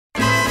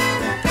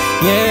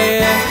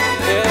Yeah,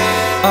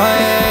 oh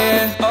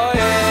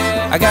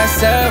yeah, I got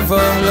several,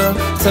 look.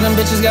 Tell them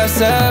bitches got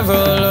several,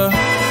 look.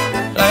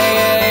 Like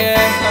yeah,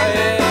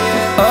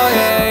 oh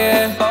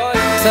yeah,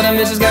 tell them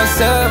bitches got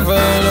several,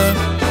 look.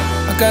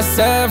 I got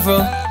several.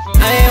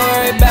 I ain't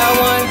worried about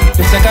one,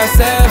 bitch, I got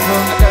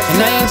several.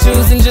 And I ain't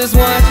choosing just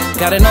one,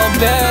 gotta know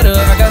better.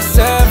 I got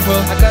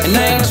several, and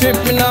I ain't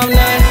tripping off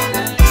none.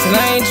 Said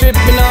I ain't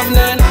tripping off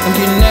none, I'm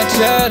getting that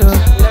cheddar.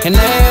 And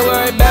I ain't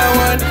worried about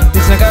one,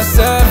 bitch, I got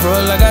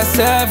several, I got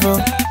several.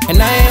 And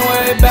I ain't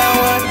worried about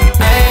one,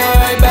 I ain't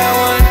worried about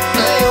one,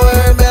 I ain't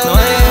worried about one. No,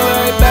 I ain't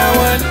worried about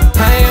one,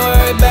 I ain't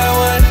worried about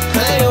one, I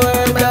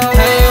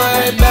ain't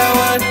worried about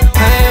one,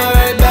 I ain't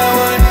worried about one, I ain't worried about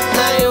one,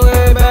 I ain't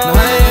worried about one. No,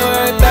 I ain't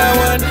worried about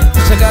one,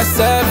 bitch, I got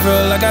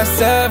several, I got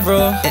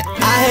several. And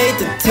I hate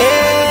to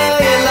tell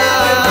you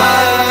lies,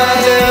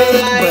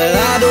 but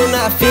I do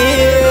not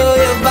feel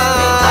your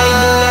vibe.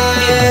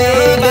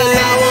 But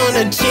I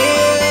wanna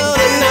chill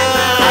tonight.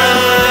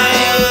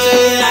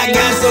 I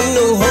got some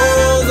new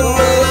hoes in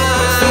my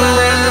life.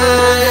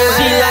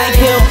 She like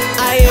him,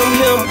 I am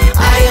him, I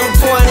am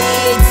Twani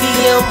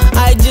ATM.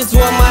 I just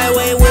want my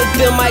way with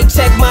them, I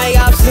check my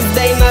options,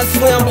 they not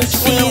slim.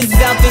 She's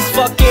out this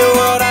fucking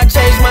world, I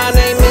changed my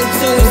name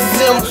into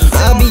Zim.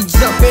 I be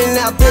jumping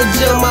out the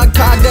gym, I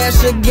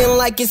Kardashian again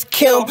like it's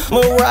Kim.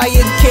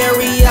 Mariah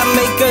Carey, I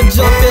make her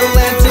jump and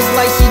laugh just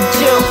like she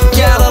Jim.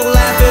 Got her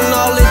laughing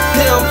all at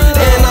them,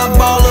 and I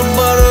ball her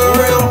but a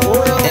rim.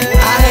 And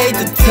I hate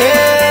to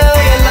tell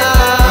you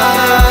lies,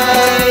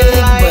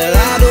 but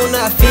I do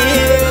not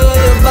feel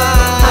your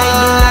vibe.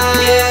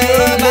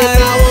 But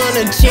I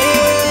wanna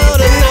chill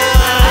tonight.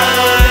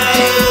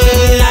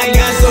 I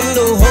got some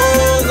new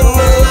hoes in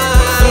my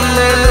life.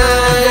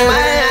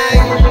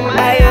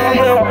 I am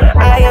him,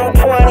 I am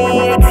Twani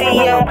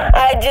ATM. I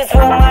just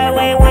want my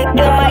way with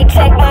them, I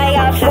check my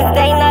options,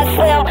 they not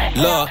slim.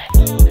 Look,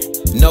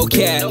 no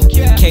cap,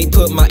 can't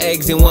put my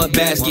eggs in one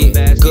basket.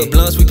 Good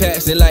blunts, we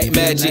passing like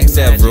magic.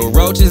 Several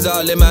roaches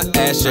all in my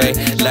ashtray.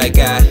 Like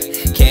I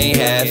can't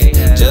have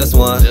just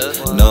one,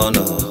 no.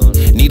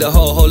 Need a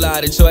whole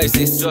lot of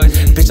choices.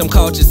 Bitch, I'm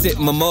cautious, sip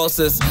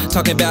mimosas.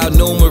 Talking about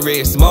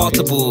numerous,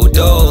 multiple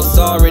dose.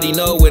 Already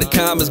know where the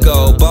commas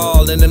go.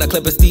 Ball and then I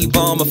clip a Steve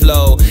Ballmer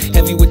flow.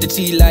 Heavy with the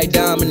T like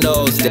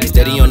dominoes.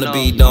 Steady on the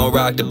beat, don't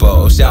rock the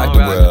boat. Shock the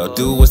world,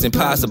 do what's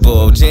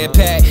impossible.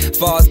 Jam-packed,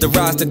 far as the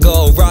roster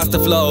go. Roster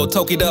flow,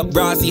 toke it up,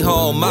 Rossi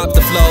home. Mop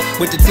the flow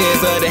with the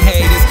tears of the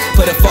haters.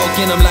 Put a fork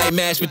in them like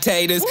mashed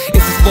potatoes.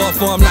 It's a sport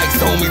form like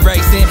Somi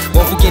racing.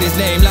 Won't forget his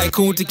name like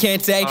Kunta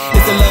Kinte.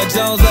 It's a Lil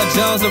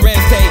Jones, a Rance.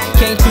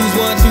 Can't choose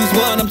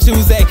one, I'm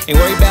Tuesday. Ain't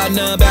worried about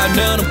none,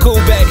 I'm cool,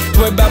 babe.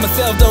 Worried about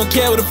myself, don't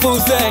care what the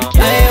fool say.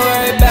 I ain't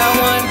worried about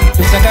one,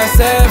 bitch, I got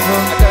several.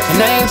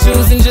 And I ain't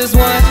choosing just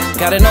one,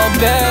 gotta know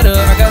better.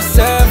 I got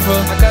several,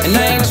 and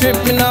I ain't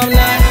tripping off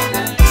none.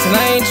 Said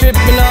I ain't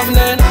tripping off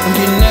none, I'm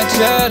getting that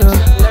cheddar.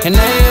 And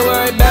I ain't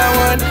worried about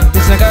one,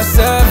 bitch, I got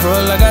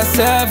several, I got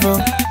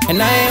several.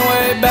 And I ain't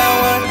worried about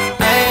one,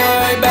 I ain't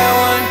worried about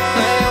one,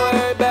 I ain't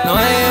worried about one. No,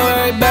 I ain't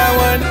worried about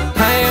one,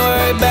 I ain't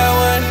worried about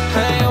one,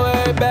 I ain't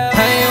worried about one.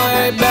 I ain't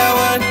worried about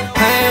one,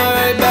 I ain't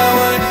worried about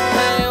one,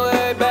 I ain't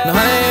worried about one. No,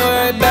 I ain't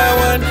worried about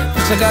one,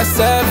 bitch, I got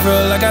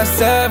several, I got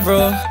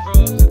several.